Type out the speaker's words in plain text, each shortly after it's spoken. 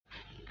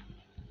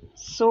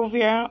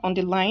Sylvia on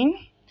the line.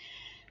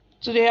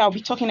 Today I'll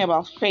be talking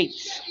about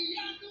faith.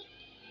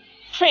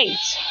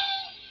 Faith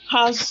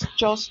has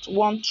just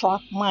one track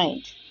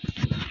mind.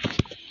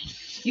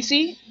 You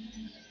see,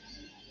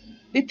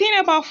 the thing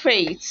about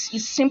faith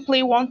is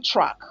simply one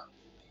track.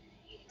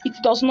 It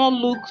does not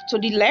look to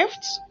the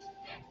left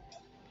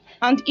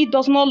and it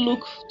does not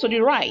look to the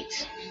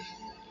right.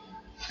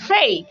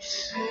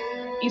 Faith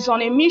is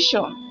on a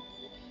mission.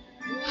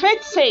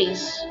 Faith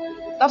says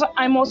that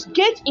I must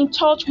get in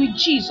touch with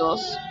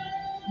Jesus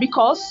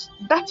because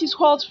that is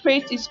what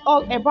faith is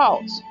all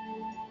about.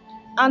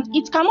 And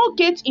it cannot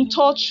get in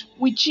touch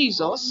with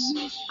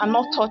Jesus and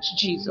not touch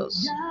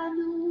Jesus.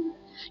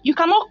 You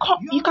cannot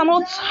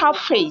have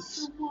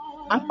faith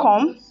and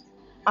come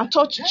and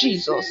touch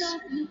Jesus,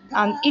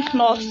 and if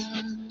not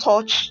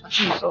touch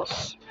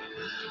Jesus.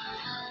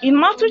 In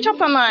Matthew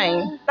chapter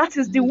 9, that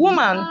is the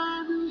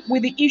woman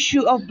with the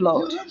issue of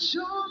blood.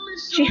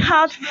 She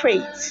had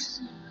faith,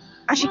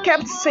 and she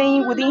kept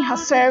saying within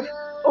herself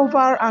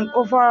over and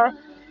over,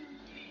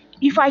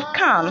 if I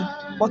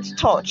can but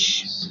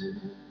touch.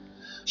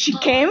 She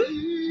came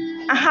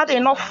and had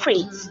enough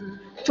faith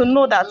to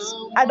know that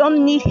I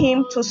don't need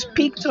him to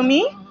speak to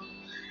me.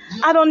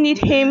 I don't need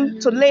him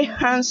to lay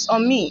hands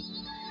on me.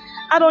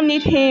 I don't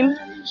need him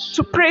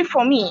to pray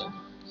for me.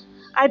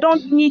 I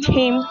don't need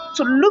him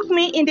to look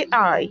me in the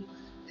eye.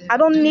 I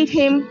don't need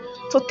him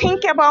to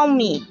think about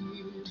me.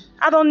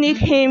 I don't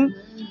need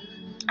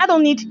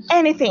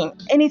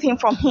anything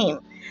from him.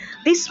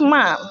 This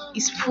man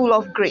is full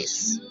of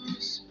grace.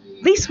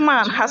 This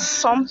man has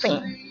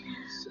something.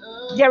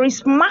 There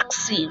is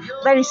massive,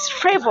 there is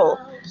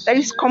favor, there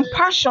is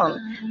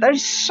compassion, there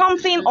is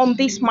something on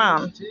this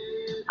man.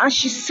 And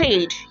she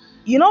said,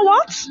 you know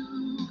what?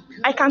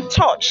 I can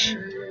touch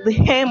the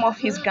hem of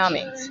his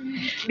garment,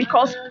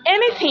 because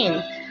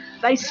anything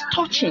that is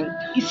touching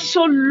is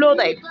so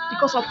loaded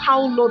because of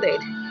how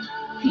loaded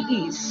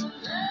he is.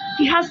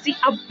 He has the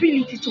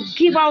ability to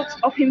give out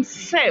of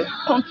himself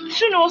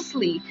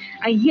continuously,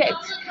 and yet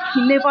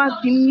he never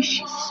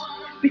diminishes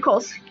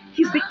because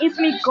he's the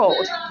infinite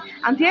God.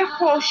 And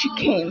therefore she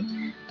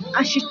came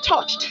and she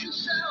touched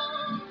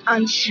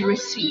and she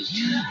received.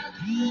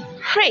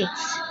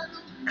 Faith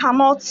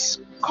cannot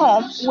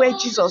come where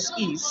Jesus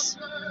is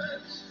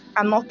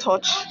and not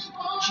touch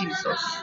Jesus.